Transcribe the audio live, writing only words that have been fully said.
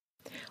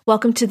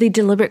Welcome to the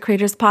Deliberate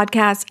Creators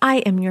Podcast. I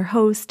am your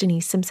host,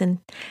 Denise Simpson.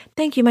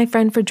 Thank you, my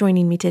friend, for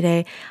joining me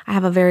today. I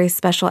have a very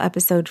special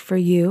episode for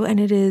you, and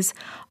it is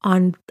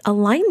on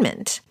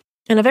alignment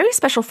and a very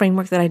special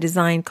framework that I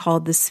designed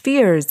called the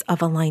Spheres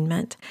of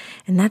Alignment.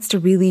 And that's to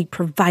really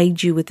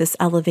provide you with this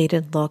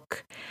elevated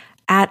look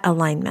at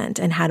alignment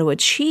and how to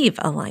achieve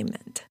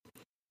alignment.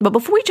 But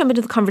before we jump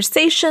into the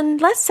conversation,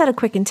 let's set a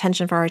quick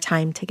intention for our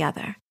time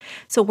together.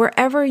 So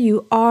wherever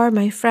you are,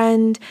 my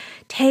friend,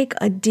 take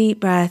a deep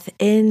breath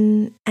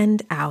in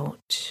and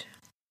out.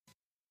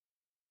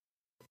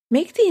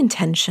 Make the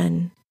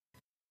intention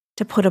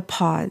to put a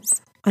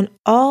pause on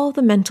all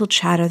the mental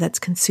chatter that's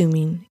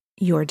consuming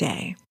your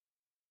day.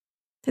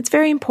 It's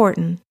very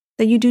important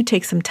that you do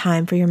take some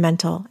time for your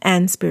mental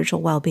and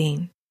spiritual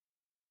well-being.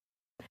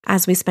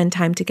 As we spend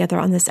time together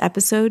on this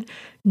episode,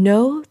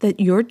 know that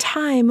your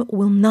time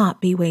will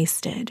not be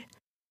wasted.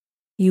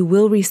 You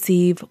will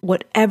receive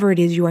whatever it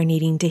is you are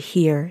needing to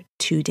hear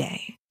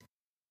today.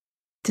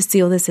 To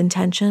seal this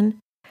intention,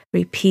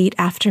 repeat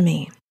after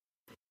me.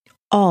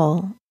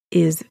 All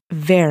is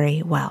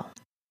very well.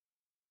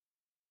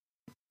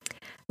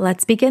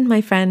 Let's begin,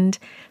 my friend,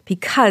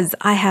 because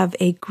I have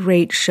a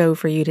great show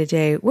for you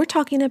today. We're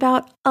talking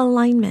about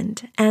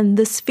alignment and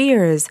the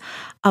spheres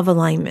of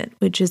alignment,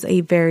 which is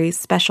a very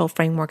special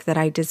framework that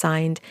I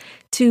designed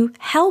to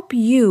help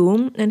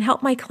you and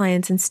help my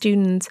clients and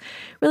students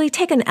really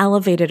take an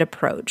elevated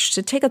approach,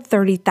 to take a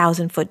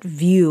 30,000-foot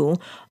view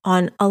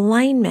on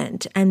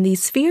alignment and the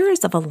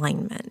spheres of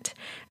alignment.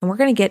 And we're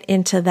going to get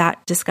into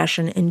that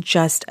discussion in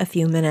just a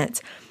few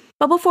minutes.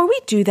 But before we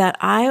do that,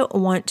 I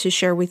want to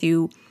share with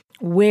you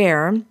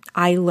where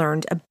I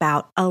learned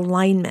about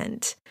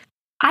alignment.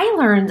 I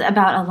learned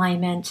about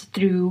alignment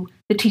through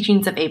the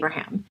Teachings of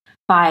Abraham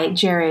by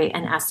Jerry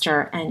and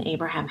Esther and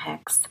Abraham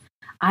Hicks.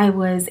 I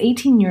was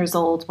 18 years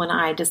old when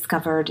I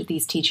discovered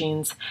these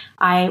teachings.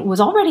 I was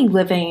already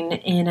living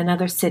in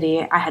another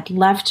city. I had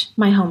left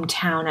my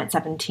hometown at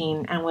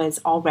 17 and was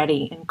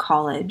already in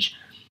college.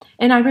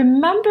 And I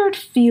remembered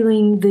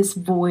feeling this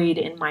void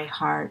in my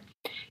heart.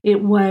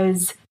 It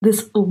was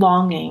this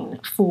longing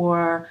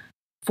for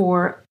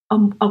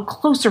a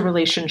closer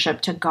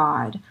relationship to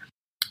God.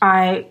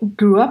 I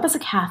grew up as a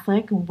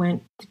Catholic,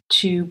 went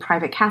to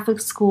private Catholic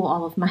school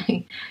all of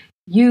my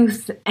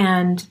youth,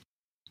 and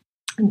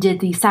did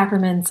the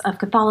sacraments of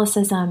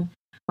Catholicism,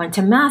 went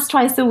to Mass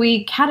twice a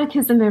week,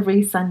 catechism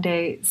every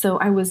Sunday. So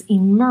I was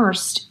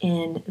immersed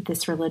in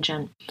this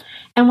religion.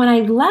 And when I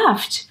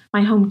left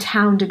my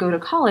hometown to go to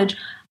college,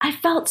 I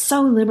felt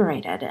so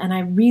liberated. And I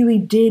really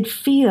did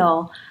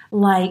feel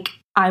like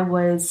I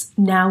was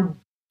now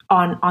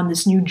on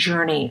this new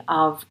journey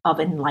of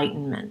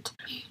enlightenment.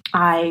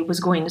 I was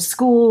going to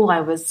school,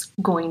 I was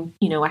going,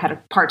 I had a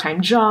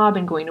part-time job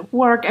and going to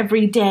work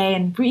every day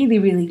and really,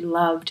 really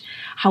loved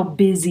how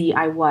busy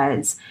I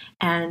was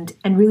and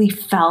really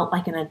felt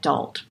like an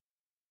adult.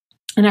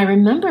 And I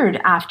remembered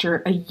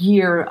after a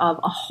year of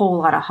a whole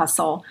lot of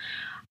hustle,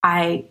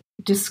 I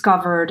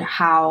discovered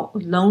how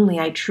lonely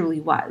I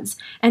truly was.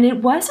 And it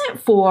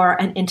wasn't for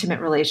an intimate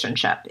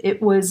relationship. It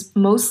was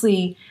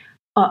mostly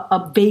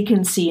a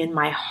vacancy in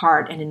my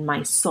heart and in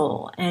my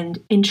soul. And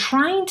in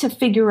trying to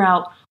figure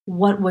out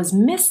what was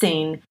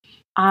missing,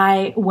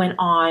 I went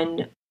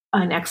on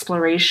an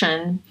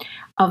exploration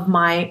of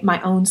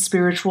my own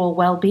spiritual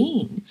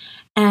well-being.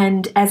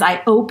 And as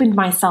I opened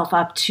myself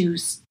up to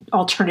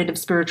alternative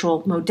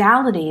spiritual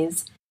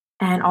modalities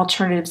and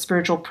alternative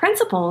spiritual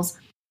principles,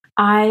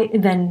 I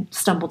then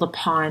stumbled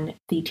upon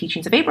the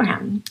Teachings of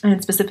Abraham,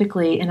 and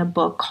specifically in a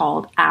book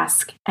called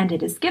Ask and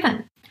It Is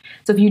Given.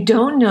 So if you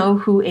don't know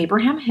who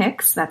Abraham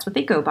Hicks, that's what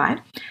they go by.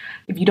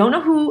 If you don't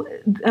know who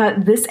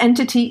this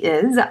entity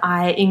is,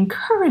 I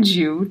encourage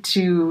you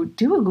to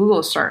do a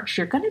Google search.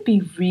 You're going to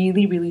be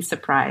really, really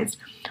surprised.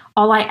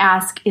 All I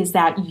ask is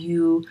that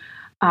you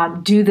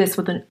do this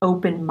with an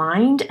open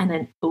mind and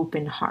an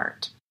open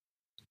heart.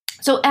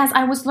 So as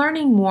I was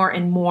learning more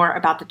and more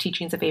about the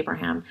Teachings of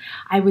Abraham,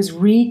 I was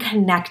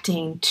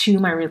reconnecting to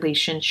my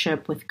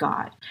relationship with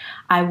God.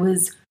 I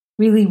was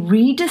really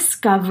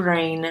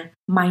rediscovering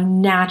my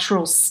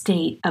natural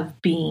state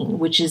of being,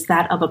 which is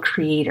that of a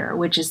creator,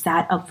 which is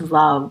that of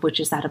love,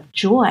 which is that of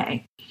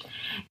joy.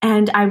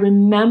 And I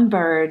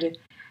remembered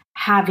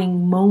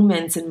having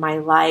moments in my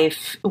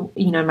life,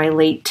 in my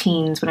late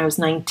teens, when I was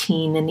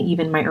 19 and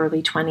even my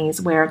early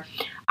 20s, where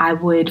I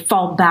would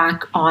fall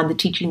back on the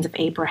Teachings of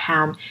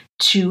Abraham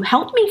to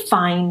help me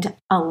find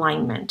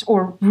alignment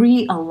or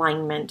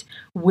realignment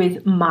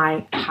with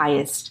my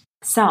highest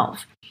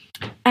self.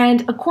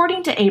 And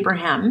according to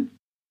Abraham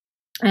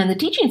and the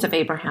Teachings of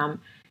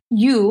Abraham,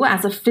 you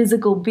as a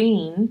physical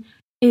being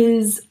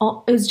is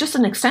just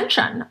an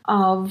extension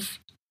of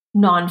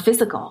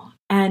non-physical.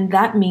 And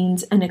that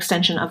means an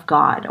extension of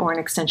God or an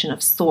extension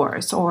of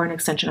source or an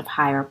extension of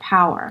higher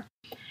power.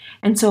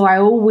 And so I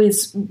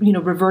always,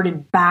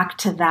 reverted back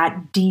to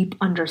that deep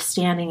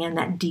understanding and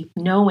that deep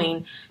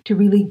knowing to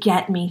really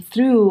get me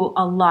through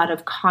a lot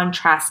of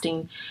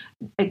contrasting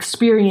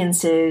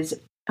experiences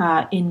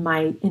in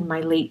my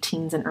late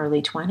teens and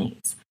early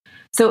 20s.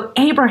 So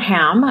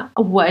Abraham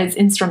was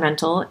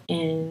instrumental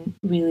in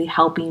really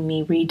helping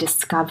me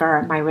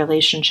rediscover my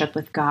relationship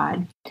with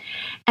God.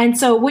 And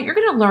so what you're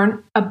going to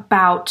learn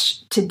about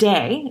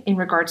today in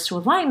regards to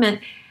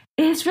alignment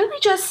is really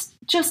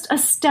just a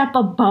step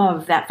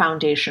above that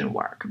foundation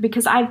work,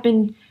 because I've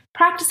been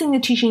practicing the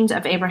teachings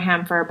of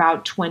Abraham for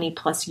about 20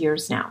 plus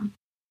years now.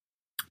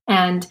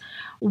 And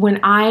when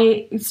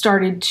I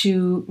started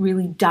to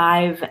really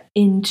dive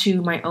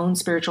into my own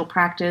spiritual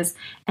practice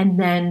and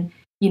then,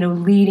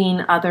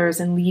 leading others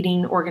and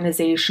leading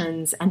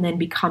organizations and then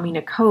becoming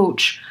a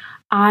coach,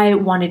 I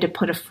wanted to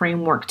put a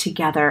framework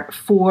together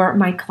for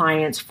my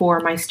clients, for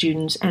my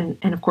students, and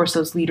of course,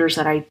 those leaders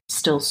that I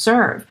still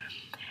serve.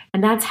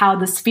 And that's how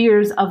the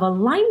spheres of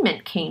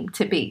alignment came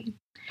to be.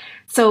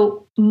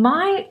 So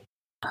my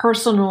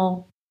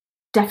personal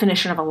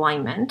definition of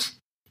alignment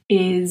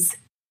is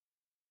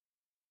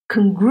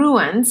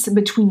congruence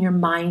between your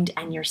mind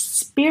and your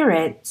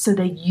spirit so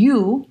that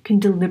you can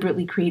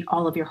deliberately create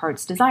all of your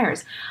heart's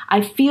desires.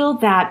 I feel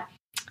that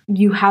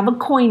you have a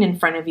coin in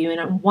front of you, and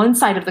on one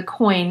side of the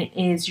coin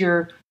is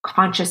your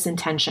conscious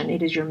intention.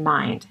 It is your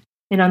mind.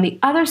 And on the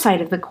other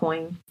side of the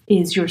coin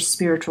is your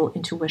spiritual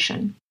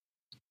intuition.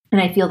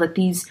 And I feel that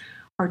these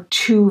are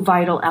two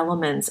vital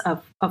elements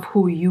of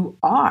who you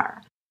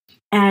are.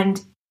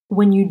 And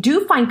when you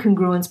do find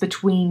congruence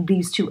between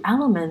these two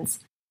elements,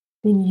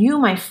 then you,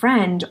 my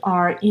friend,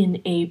 are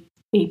in a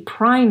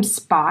prime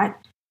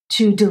spot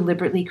to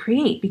deliberately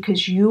create,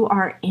 because you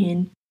are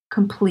in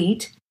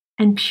complete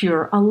and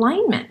pure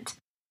alignment.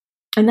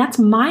 And that's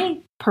my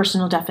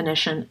personal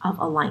definition of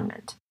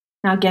alignment.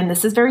 Now, again,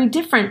 this is very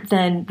different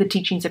than the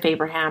teachings of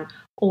Abraham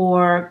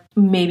or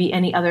maybe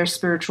any other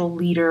spiritual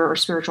leader or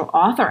spiritual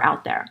author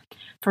out there.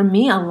 For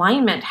me,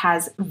 alignment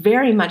has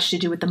very much to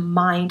do with the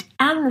mind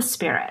and the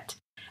spirit.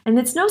 And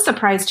it's no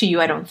surprise to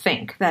you, I don't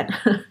think, that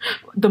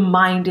the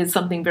mind is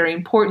something very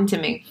important to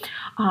me.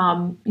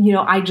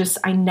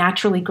 I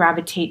naturally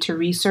gravitate to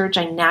research.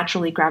 I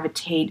naturally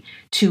gravitate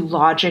to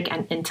logic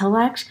and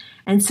intellect.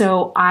 And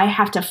so I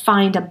have to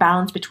find a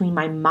balance between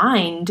my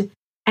mind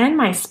and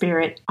my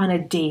spirit on a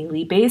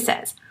daily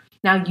basis.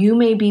 Now, you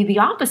may be the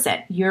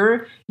opposite.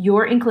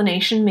 Your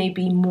inclination may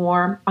be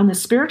more on the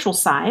spiritual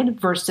side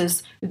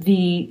versus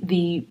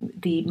the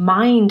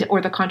mind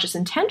or the conscious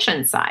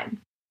intention side.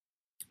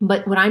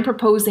 But what I'm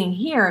proposing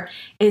here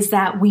is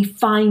that we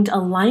find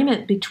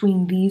alignment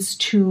between these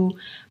two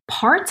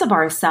parts of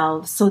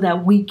ourselves so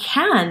that we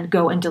can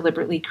go and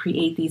deliberately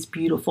create these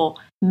beautiful,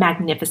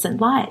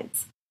 magnificent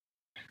lives.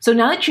 So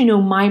now that you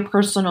know my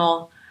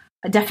personal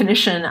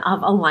definition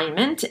of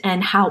alignment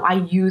and how I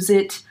use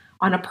it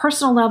on a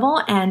personal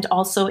level and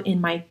also in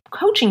my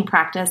coaching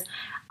practice,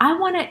 I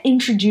want to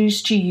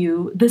introduce to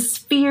you the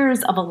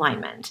spheres of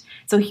alignment.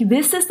 So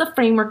this is the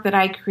framework that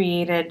I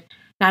created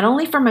not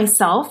only for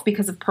myself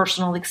because of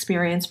personal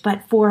experience,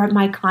 but for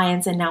my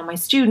clients and now my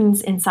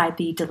students inside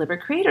the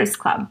Deliberate Creators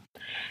Club.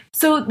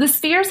 So the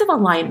spheres of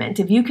alignment,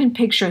 if you can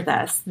picture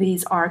this,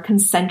 these are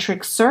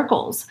concentric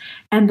circles,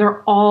 and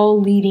they're all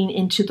leading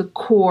into the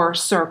core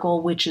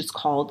circle, which is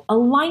called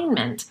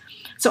alignment.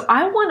 So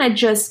I want to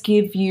just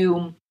give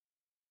you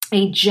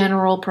a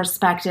general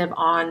perspective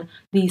on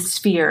these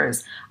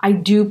spheres. I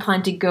do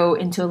plan to go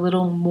into a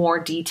little more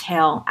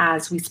detail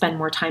as we spend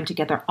more time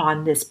together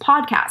on this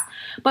podcast.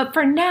 But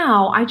for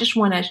now, I just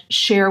want to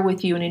share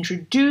with you and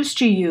introduce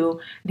to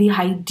you the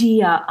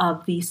idea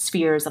of these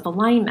spheres of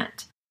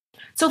alignment.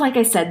 So like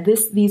I said,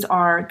 these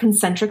are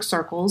concentric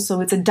circles.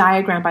 So it's a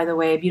diagram, by the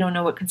way. If you don't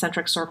know what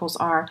concentric circles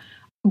are,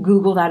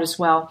 Google that as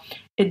well.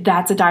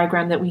 That's a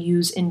diagram that we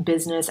use in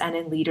business and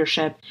in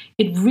leadership.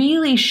 It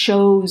really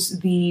shows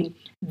the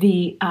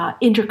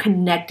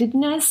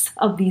interconnectedness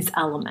of these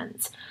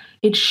elements.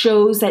 It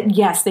shows that,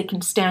 yes, they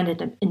can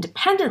stand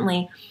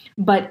independently,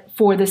 but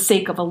for the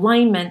sake of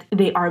alignment,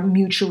 they are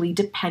mutually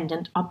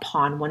dependent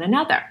upon one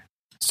another.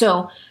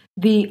 So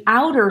the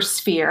outer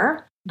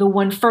sphere, the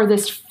one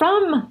furthest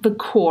from the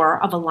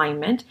core of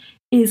alignment,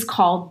 is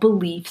called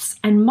beliefs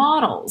and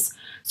models.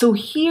 So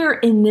here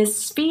in this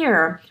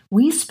sphere,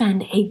 we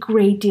spend a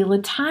great deal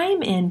of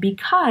time in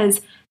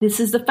because this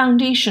is the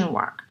foundation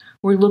work.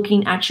 We're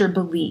looking at your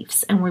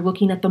beliefs and we're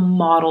looking at the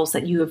models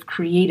that you have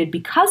created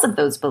because of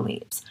those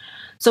beliefs.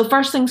 So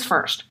first things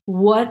first,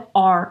 what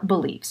are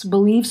beliefs?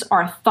 Beliefs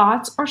are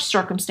thoughts or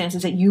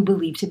circumstances that you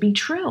believe to be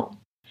true.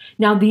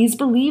 Now, these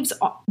beliefs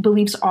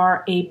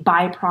are a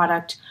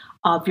byproduct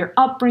of your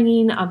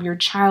upbringing, of your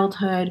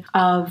childhood,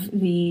 of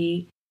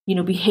the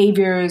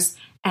behaviors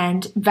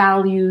and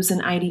values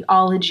and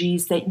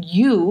ideologies that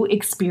you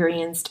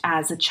experienced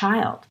as a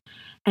child.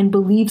 And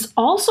beliefs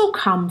also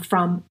come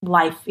from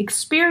life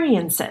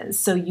experiences.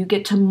 So you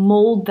get to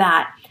mold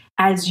that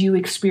as you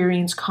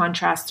experience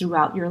contrast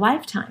throughout your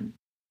lifetime.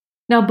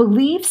 Now,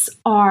 beliefs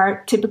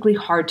are typically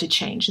hard to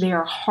change. They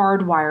are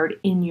hardwired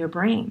in your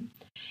brain.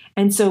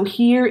 And so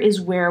here is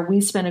where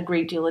we spend a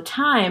great deal of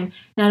time,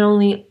 not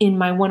only in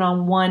my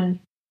one-on-one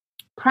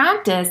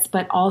practice,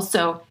 but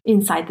also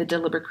inside the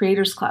Deliberate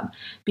Creators Club,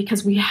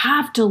 because we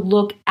have to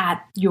look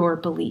at your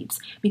beliefs,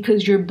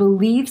 because your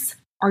beliefs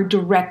are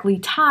directly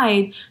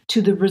tied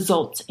to the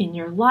results in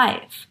your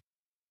life.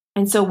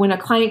 And so when a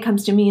client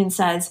comes to me and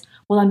says,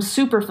 well, I'm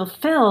super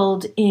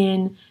fulfilled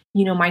in,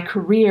 my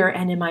career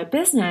and in my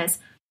business,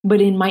 but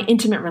in my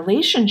intimate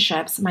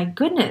relationships, my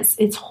goodness,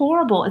 it's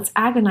horrible. It's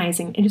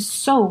agonizing. It is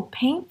so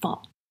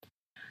painful.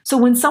 So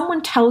when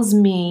someone tells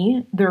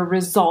me their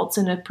results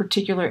in a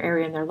particular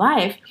area in their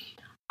life,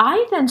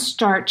 I then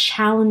start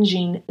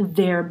challenging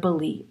their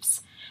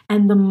beliefs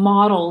and the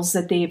models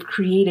that they have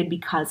created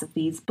because of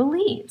these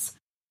beliefs.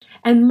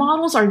 And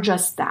models are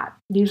just that.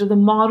 These are the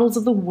models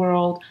of the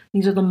world.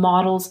 These are the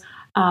models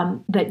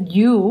that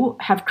you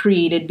have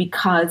created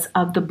because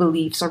of the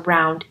beliefs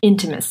around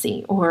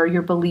intimacy, or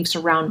your beliefs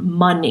around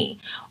money,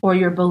 or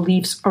your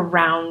beliefs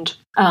around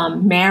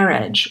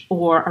marriage,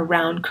 or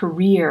around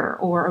career,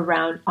 or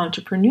around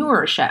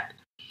entrepreneurship.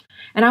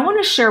 And I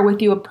want to share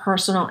with you a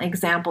personal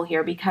example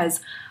here, because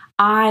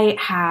I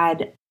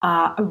had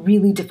a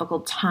really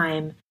difficult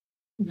time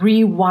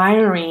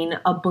rewiring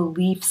a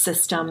belief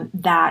system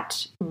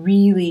that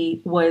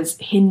really was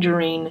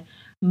hindering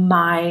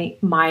my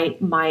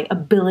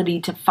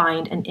ability to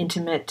find an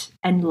intimate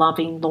and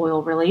loving,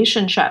 loyal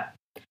relationship.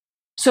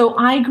 So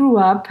I grew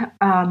up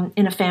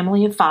in a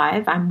family of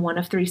 5. I'm one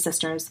of 3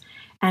 sisters,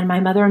 and my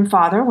mother and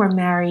father were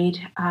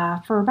married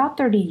for about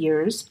 30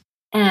 years.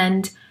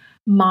 And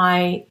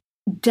my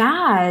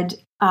dad,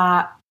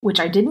 which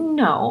I didn't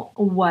know,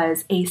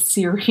 was a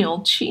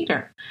serial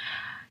cheater.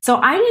 So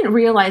I didn't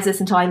realize this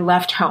until I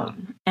left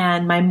home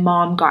and my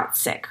mom got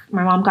sick.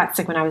 My mom got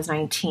sick when I was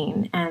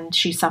 19, and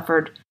she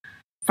suffered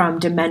from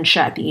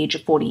dementia at the age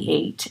of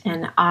 48.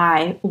 And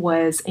I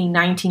was a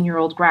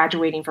 19-year-old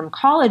graduating from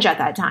college at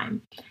that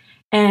time.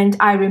 And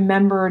I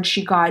remembered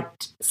she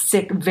got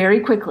sick very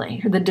quickly.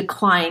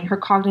 Her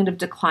cognitive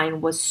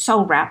decline was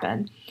so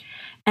rapid.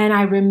 And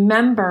I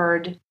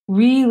remembered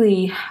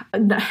really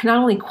not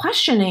only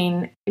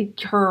questioning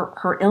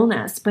her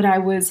illness, but I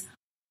was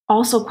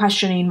also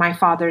questioning my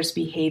father's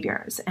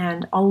behaviors.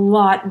 And a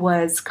lot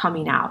was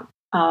coming out.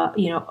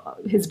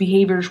 His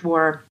behaviors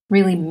were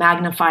really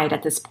magnified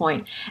at this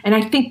point. And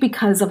I think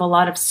because of a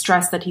lot of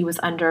stress that he was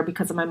under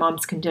because of my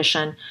mom's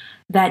condition,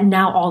 that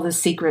now all the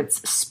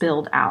secrets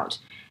spilled out.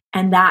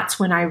 And that's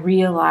when I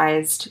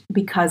realized,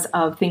 because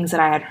of things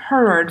that I had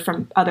heard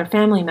from other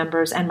family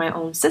members and my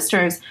own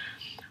sisters,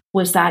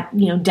 was that,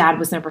 Dad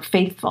was never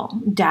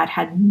faithful. Dad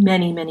had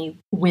many, many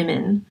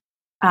women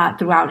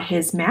throughout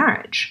his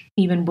marriage,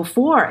 even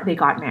before they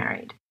got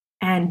married.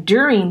 And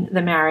during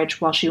the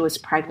marriage, while she was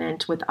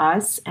pregnant with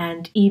us,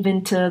 and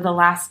even to the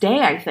last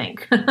day, I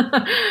think,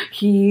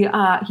 he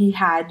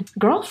had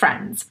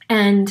girlfriends.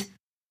 And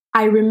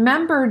I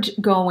remembered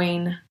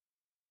going,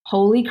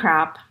 holy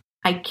crap,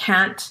 I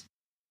can't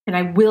and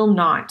I will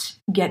not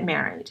get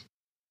married.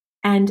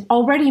 And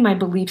already my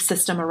belief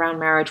system around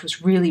marriage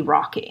was really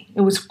rocky.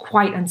 It was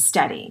quite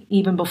unsteady,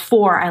 even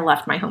before I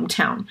left my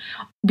hometown,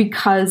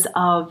 because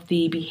of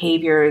the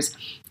behaviors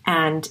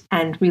and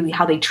really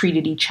how they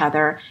treated each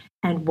other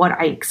and what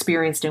I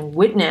experienced and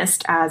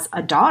witnessed as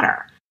a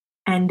daughter.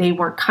 And they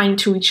weren't kind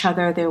to each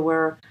other. They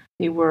were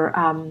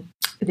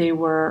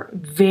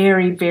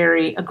very,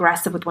 very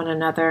aggressive with one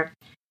another.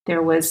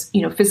 There was,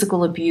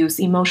 physical abuse,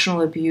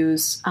 emotional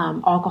abuse,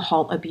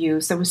 alcohol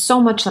abuse. There was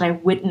so much that I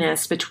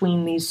witnessed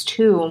between these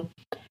two,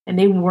 and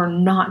they were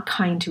not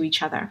kind to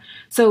each other.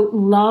 So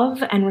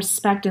love and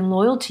respect and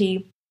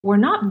loyalty were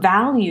not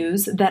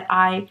values that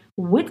I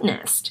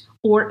witnessed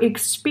or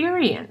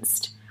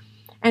experienced.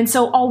 And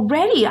so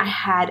already I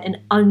had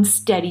an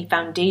unsteady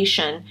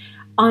foundation,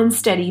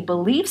 unsteady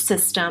belief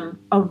system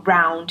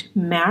around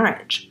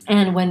marriage.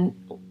 And when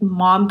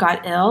Mom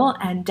got ill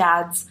and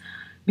Dad's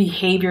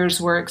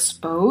behaviors were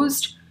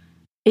exposed,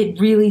 it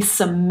really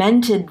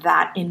cemented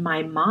that in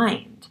my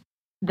mind,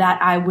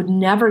 that I would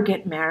never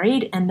get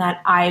married and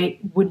that I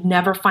would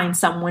never find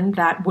someone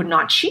that would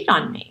not cheat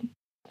on me.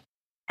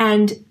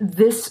 And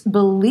this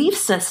belief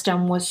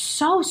system was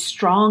so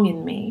strong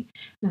in me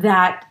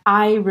that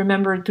I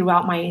remembered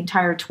throughout my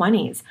entire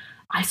 20s,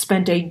 I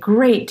spent a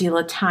great deal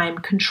of time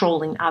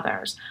controlling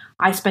others.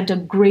 I spent a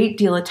great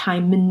deal of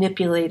time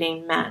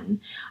manipulating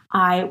men.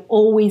 I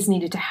always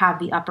needed to have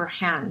the upper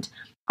hand.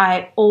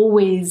 I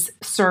always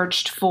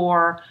searched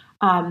for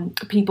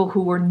people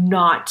who were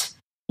not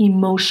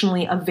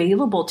emotionally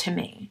available to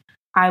me.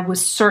 I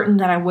was certain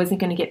that I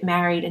wasn't going to get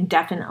married and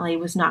definitely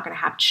was not going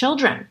to have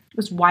children. It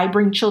was, why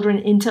bring children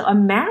into a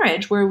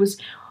marriage where it was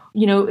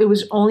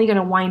only going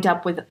to wind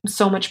up with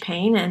so much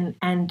pain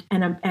and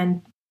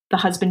the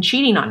husband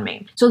cheating on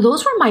me. So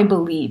those were my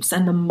beliefs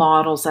and the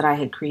models that I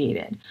had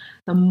created.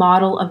 The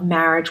model of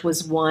marriage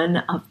was one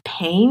of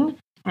pain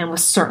and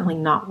was certainly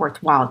not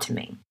worthwhile to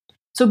me.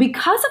 So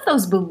because of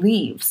those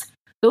beliefs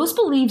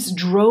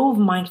drove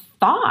my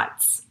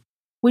thoughts,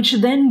 which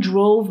then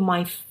drove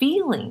my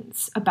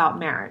feelings about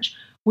marriage,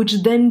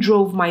 which then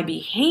drove my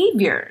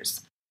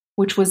behaviors,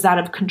 which was that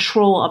of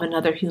control of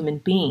another human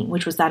being,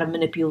 which was that of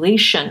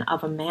manipulation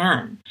of a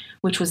man,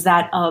 which was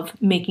that of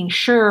making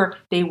sure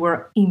they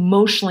were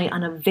emotionally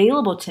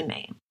unavailable to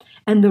me.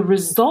 And the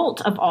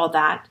result of all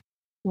that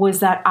was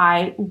that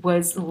I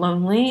was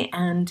lonely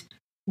and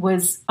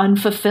was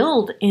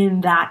unfulfilled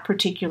in that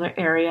particular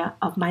area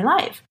of my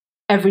life.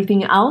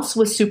 Everything else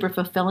was super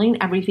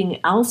fulfilling. Everything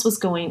else was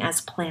going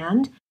as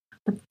planned.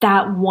 But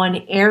that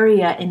one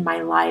area in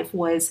my life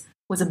was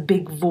a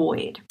big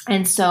void.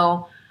 And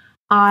so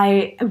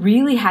I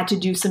really had to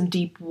do some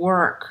deep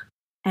work.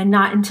 And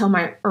not until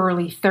my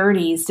early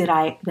 30s did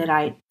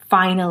I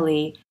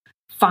finally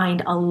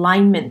find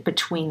alignment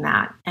between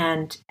that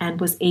and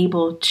was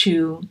able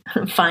to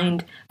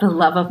find the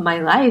love of my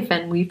life.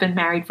 And we've been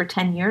married for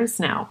 10 years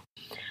now.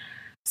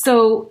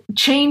 So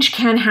change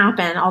can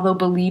happen, although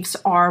beliefs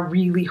are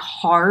really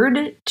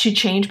hard to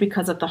change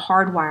because of the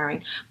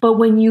hardwiring. But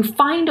when you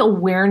find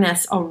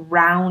awareness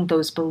around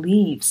those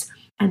beliefs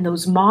and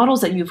those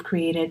models that you've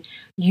created,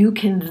 you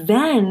can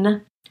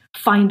then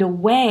find a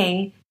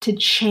way to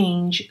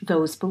change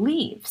those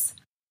beliefs.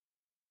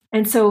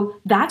 And so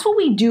that's what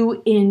we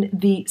do in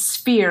the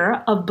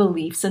sphere of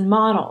beliefs and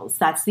models.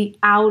 That's the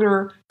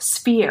outer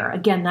sphere.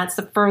 Again, that's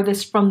the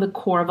furthest from the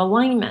core of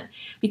alignment.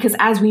 Because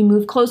as we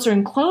move closer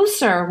and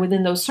closer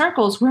within those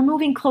circles, we're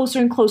moving closer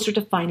and closer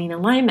to finding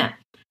alignment.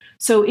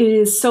 So it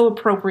is so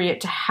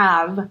appropriate to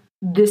have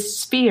this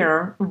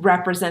sphere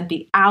represent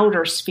the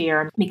outer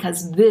sphere,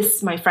 because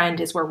this, my friend,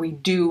 is where we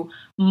do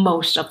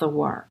most of the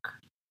work.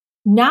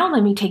 Now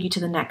let me take you to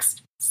the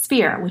next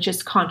sphere, which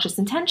is conscious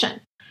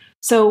intention.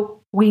 So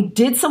we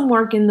did some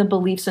work in the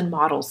beliefs and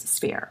models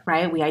sphere,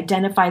 right? We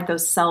identified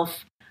those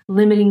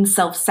self-limiting,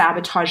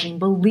 self-sabotaging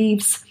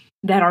beliefs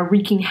that are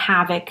wreaking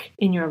havoc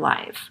in your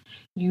life.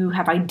 You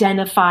have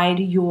identified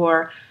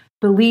your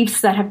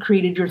beliefs that have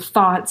created your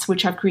thoughts,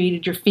 which have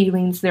created your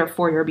feelings,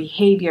 therefore your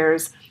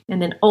behaviors,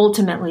 and then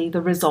ultimately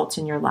the results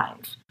in your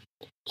life.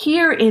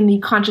 Here in the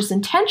conscious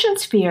intention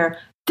sphere,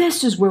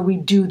 this is where we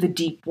do the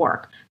deep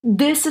work.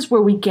 This is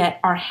where we get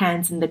our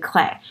hands in the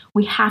clay.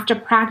 We have to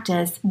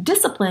practice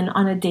discipline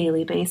on a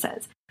daily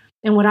basis.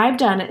 And what I've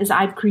done is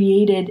I've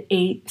created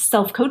a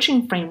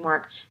self-coaching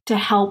framework to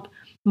help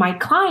my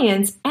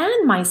clients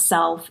and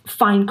myself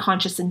find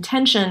conscious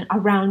intention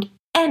around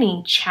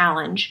any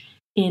challenge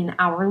in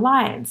our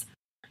lives.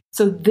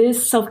 So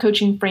this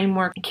self-coaching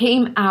framework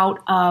came out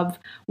of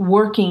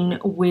working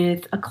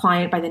with a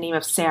client by the name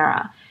of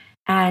Sarah.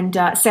 And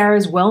Sarah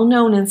is well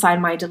known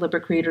inside my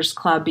Deliberate Creators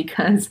Club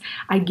because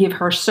I give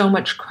her so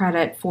much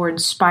credit for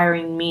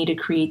inspiring me to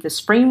create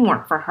this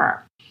framework for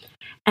her.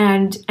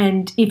 And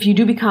if you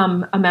do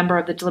become a member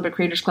of the Deliberate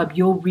Creators Club,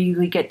 you'll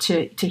really get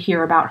to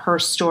hear about her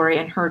story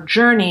and her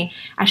journey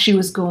as she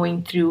was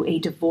going through a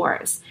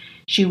divorce.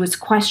 She was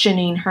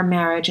questioning her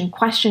marriage and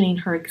questioning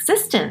her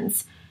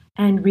existence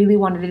and really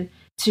wanted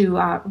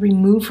to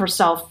remove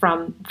herself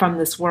from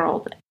this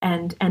world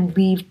and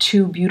leave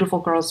two beautiful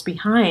girls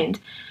behind.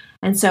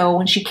 And so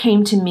when she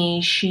came to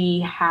me, she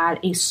had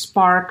a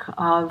spark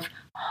of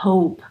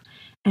hope.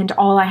 And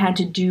all I had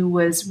to do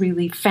was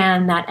really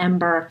fan that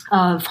ember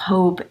of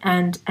hope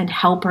and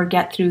help her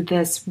get through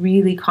this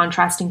really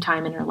contrasting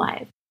time in her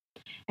life.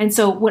 And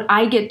so what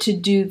I get to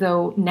do,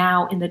 though,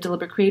 now in the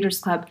Deliberate Creators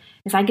Club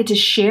is I get to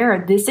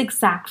share this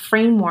exact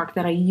framework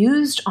that I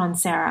used on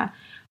Sarah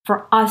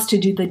for us to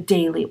do the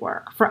daily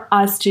work, for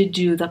us to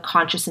do the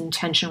conscious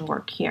intention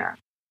work here.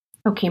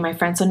 Okay, my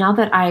friend, so now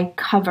that I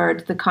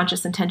covered the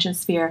conscious intention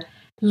sphere,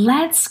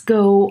 let's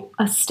go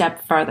a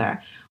step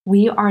further.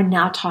 We are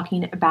now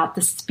talking about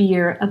the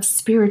sphere of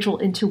spiritual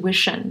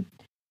intuition.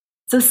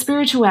 So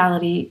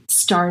spirituality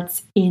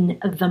starts in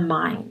the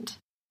mind.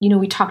 You know,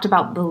 we talked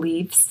about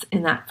beliefs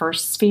in that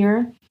first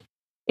sphere.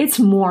 It's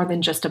more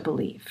than just a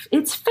belief.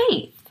 It's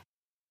faith.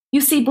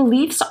 You see,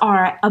 beliefs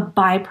are a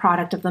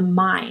byproduct of the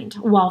mind,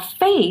 while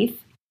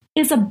faith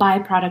is a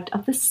byproduct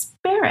of the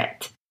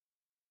spirit.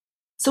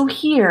 So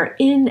here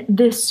in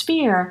this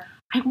sphere,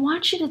 I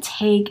want you to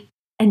take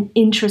an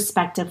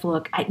introspective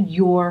look at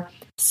your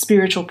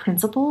spiritual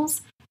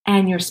principles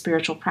and your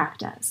spiritual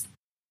practice.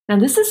 Now,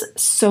 this is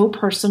so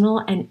personal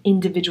and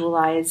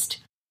individualized,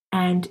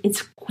 and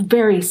it's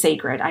very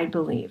sacred, I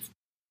believe,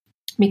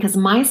 because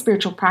my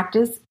spiritual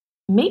practice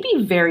may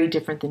be very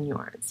different than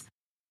yours.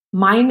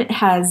 Mine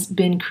has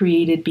been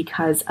created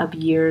because of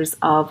years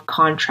of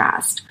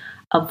contrast,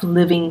 of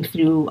living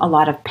through a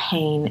lot of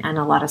pain and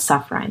a lot of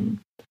suffering.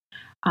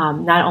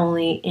 Not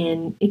only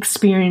in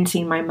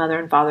experiencing my mother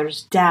and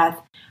father's death,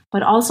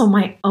 but also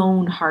my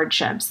own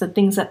hardships, the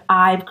things that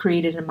I've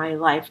created in my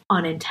life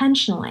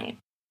unintentionally.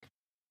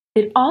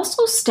 It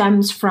also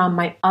stems from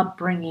my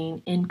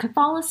upbringing in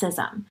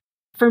Catholicism.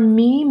 For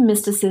me,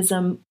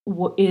 mysticism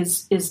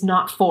is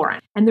not foreign.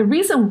 And the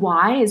reason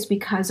why is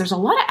because there's a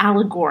lot of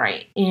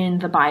allegory in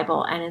the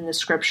Bible and in the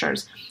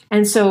scriptures.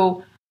 And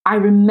so I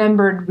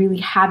remembered really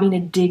having to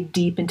dig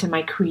deep into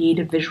my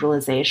creative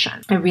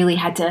visualization. I really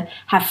had to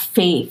have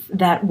faith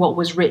that what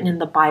was written in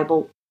the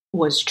Bible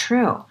was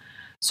true.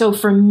 So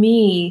for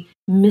me,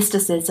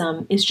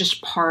 mysticism is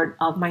just part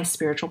of my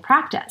spiritual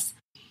practice.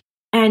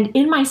 And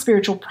in my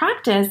spiritual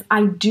practice,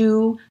 I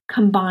do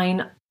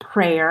combine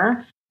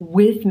prayer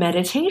with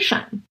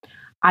meditation.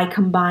 I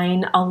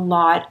combine a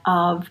lot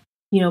of,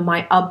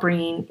 my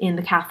upbringing in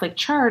the Catholic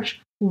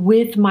Church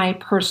with my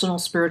personal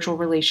spiritual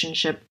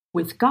relationship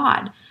with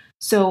God.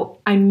 So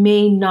I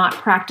may not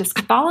practice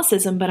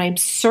Catholicism, but I'm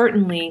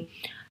certainly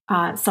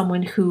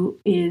someone who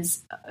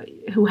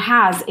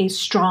has a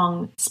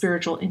strong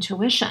spiritual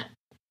intuition.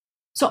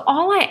 So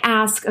all I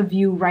ask of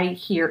you right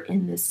here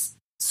in this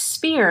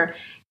sphere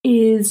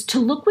is to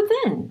look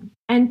within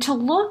and to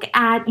look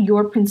at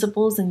your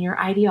principles and your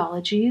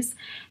ideologies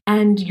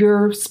and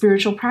your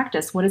spiritual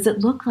practice. What does it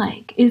look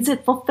like? Is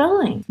it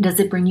fulfilling? Does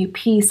it bring you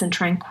peace and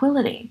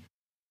tranquility?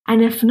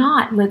 And if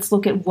not, let's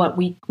look at what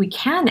we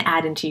can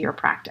add into your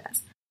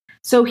practice.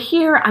 So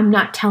here, I'm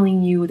not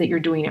telling you that you're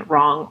doing it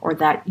wrong or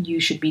that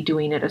you should be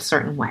doing it a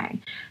certain way.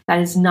 That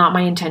is not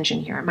my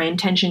intention here. My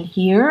intention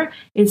here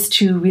is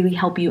to really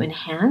help you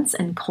enhance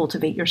and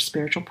cultivate your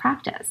spiritual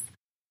practice.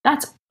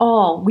 That's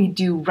all we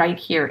do right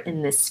here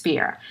in this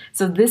sphere.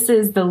 So this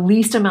is the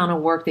least amount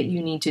of work that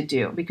you need to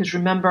do, because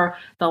remember,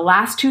 the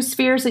last two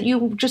spheres that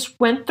you just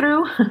went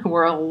through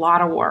were a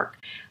lot of work.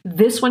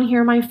 This one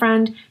here, my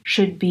friend,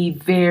 should be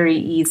very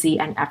easy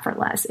and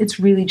effortless. It's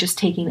really just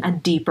taking a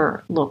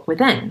deeper look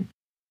within.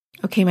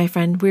 Okay, my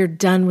friend, we're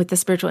done with the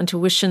spiritual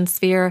intuition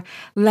sphere.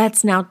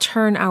 Let's now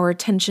turn our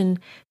attention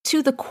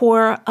to the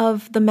core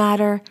of the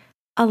matter,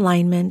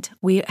 alignment.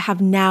 We have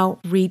now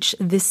reached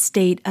this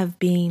state of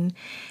being.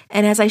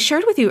 And as I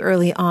shared with you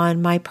early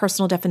on, my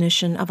personal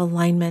definition of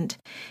alignment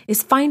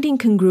is finding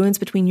congruence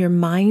between your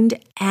mind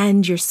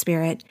and your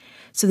spirit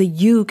so that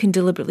you can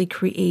deliberately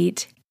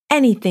create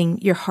anything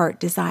your heart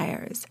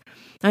desires.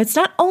 Now, it's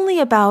not only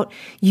about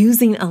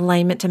using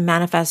alignment to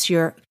manifest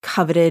your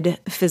coveted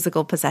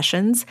physical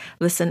possessions.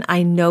 Listen,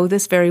 I know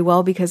this very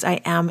well because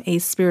I am a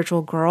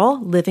spiritual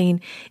girl living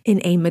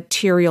in a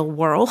material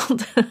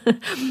world.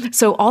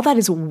 So all that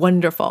is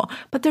wonderful,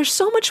 but there's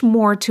so much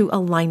more to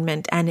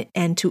alignment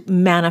and to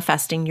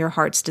manifesting your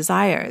heart's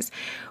desires.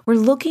 We're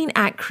looking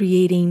at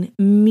creating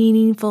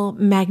meaningful,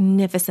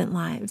 magnificent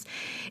lives.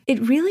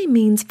 It really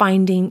means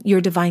finding your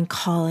divine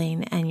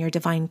calling and your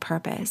divine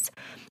purpose.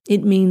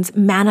 It means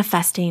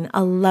manifesting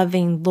a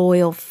loving,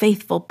 loyal,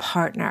 faithful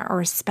partner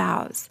or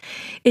spouse.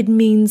 It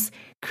means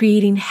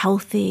creating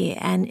healthy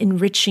and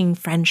enriching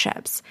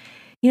friendships.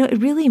 It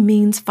really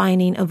means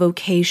finding a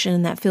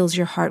vocation that fills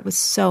your heart with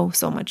so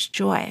much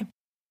joy.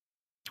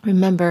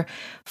 Remember,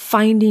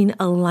 finding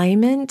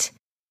alignment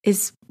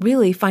is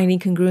really finding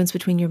congruence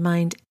between your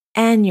mind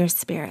and your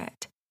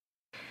spirit.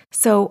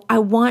 So I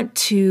want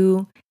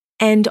to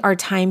end our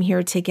time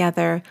here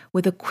together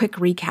with a quick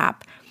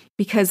recap,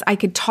 because I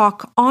could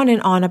talk on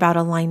and on about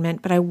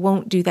alignment, but I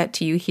won't do that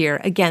to you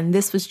here. Again,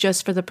 this was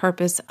just for the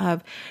purpose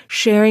of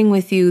sharing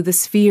with you the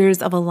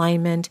spheres of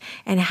alignment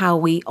and how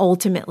we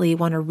ultimately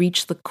want to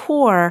reach the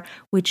core,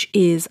 which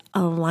is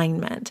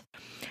alignment.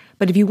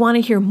 But if you want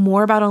to hear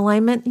more about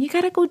alignment, you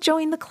got to go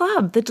join the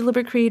club, the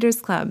Deliberate Creators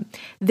Club.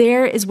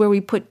 There is where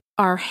we put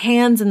our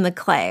hands in the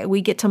clay.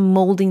 We get to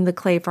molding the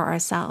clay for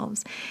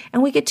ourselves.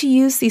 And we get to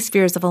use these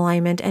spheres of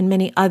alignment and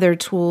many other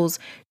tools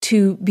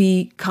to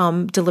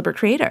become deliberate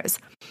creators.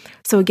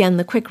 So again,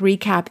 the quick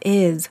recap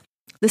is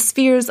the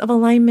spheres of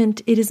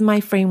alignment. It is my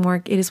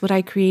framework. It is what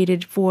I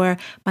created for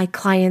my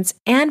clients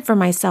and for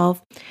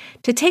myself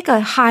to take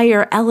a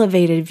higher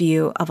elevated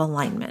view of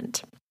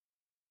alignment.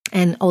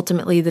 And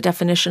ultimately, the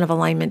definition of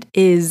alignment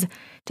is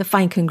to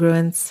find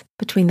congruence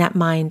between that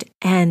mind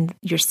and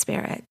your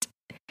spirit.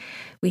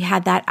 We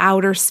had that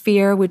outer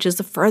sphere, which is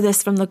the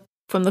furthest from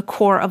the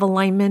core of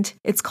alignment.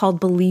 It's called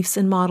beliefs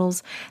and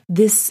models.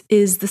 This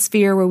is the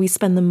sphere where we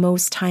spend the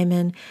most time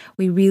in.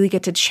 We really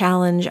get to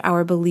challenge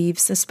our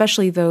beliefs,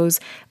 especially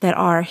those that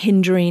are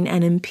hindering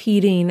and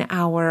impeding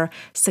our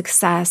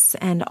success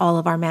and all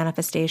of our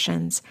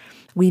manifestations.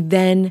 We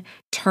then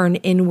turn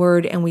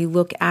inward and we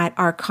look at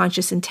our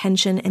conscious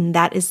intention, and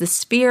that is the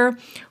sphere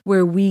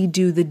where we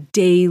do the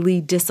daily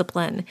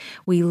discipline.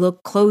 We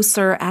look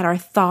closer at our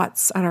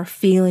thoughts, at our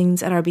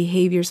feelings, at our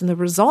behaviors, and the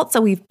results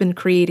that we've been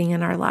creating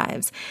in our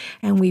lives.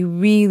 And we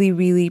really,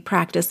 really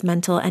practice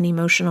mental and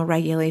emotional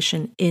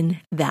regulation in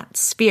that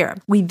sphere.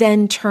 We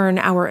then turn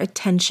our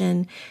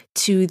attention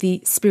to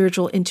the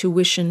spiritual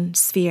intuition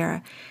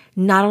sphere.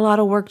 Not a lot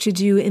of work to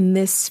do in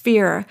this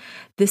sphere.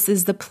 This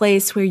is the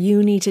place where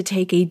you need to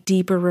take a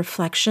deeper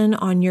reflection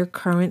on your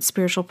current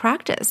spiritual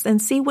practice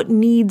and see what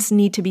needs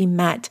need to be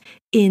met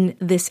in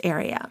this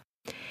area.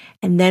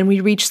 And then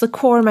we reach the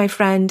core, my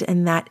friend,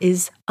 and that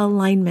is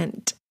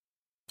alignment.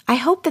 I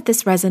hope that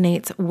this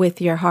resonates with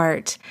your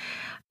heart.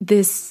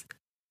 This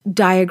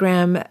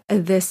diagram,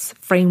 this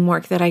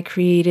framework that I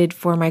created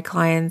for my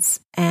clients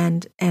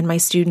and my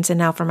students, and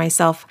now for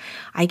myself,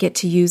 I get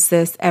to use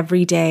this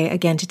every day,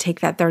 again, to take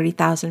that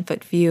 30,000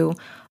 foot view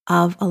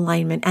of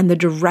alignment and the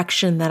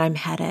direction that I'm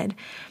headed.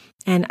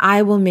 And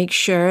I will make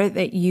sure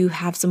that you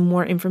have some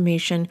more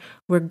information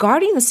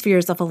regarding the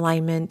spheres of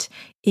alignment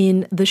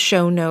in the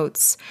show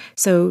notes.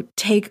 So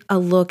take a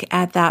look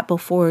at that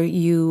before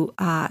you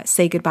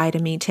say goodbye to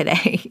me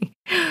today.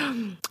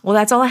 Well,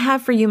 that's all I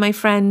have for you, my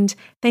friend.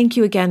 Thank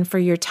you again for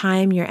your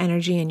time, your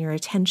energy, and your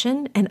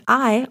attention. And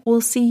I will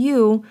see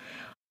you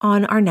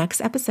on our next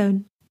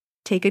episode.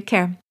 Take good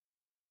care.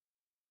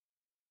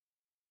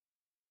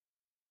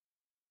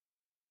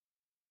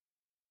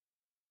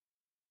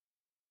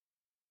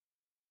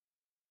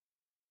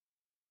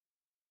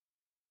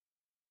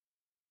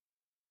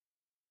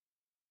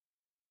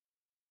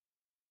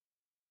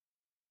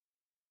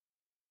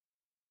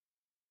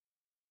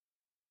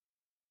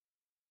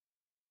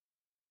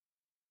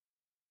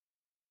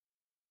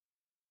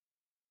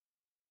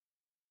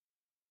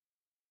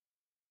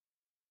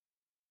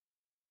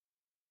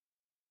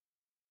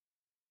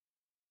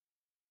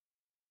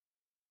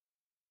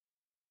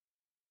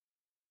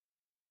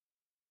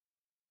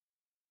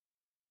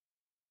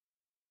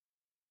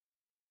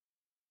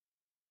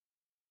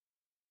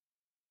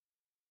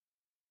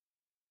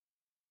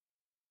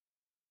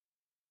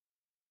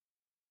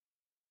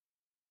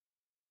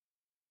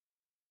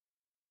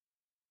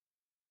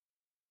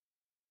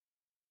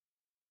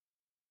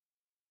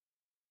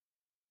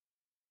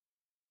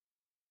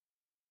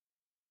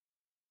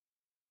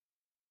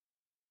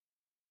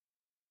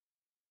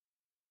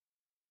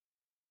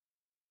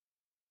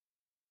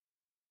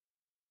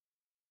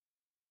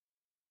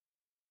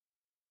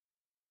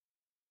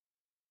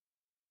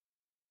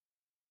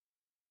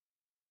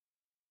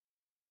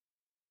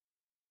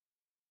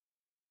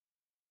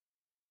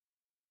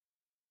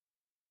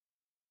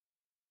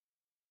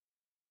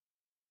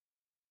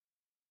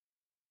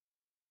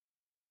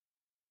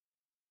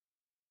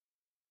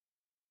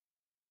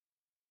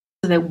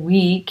 so that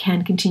we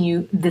can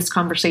continue this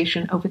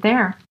conversation over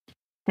there.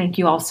 Thank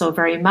you all so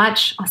very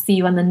much. I'll see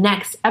you on the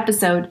next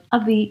episode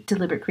of the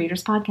Deliberate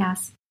Creators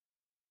Podcast.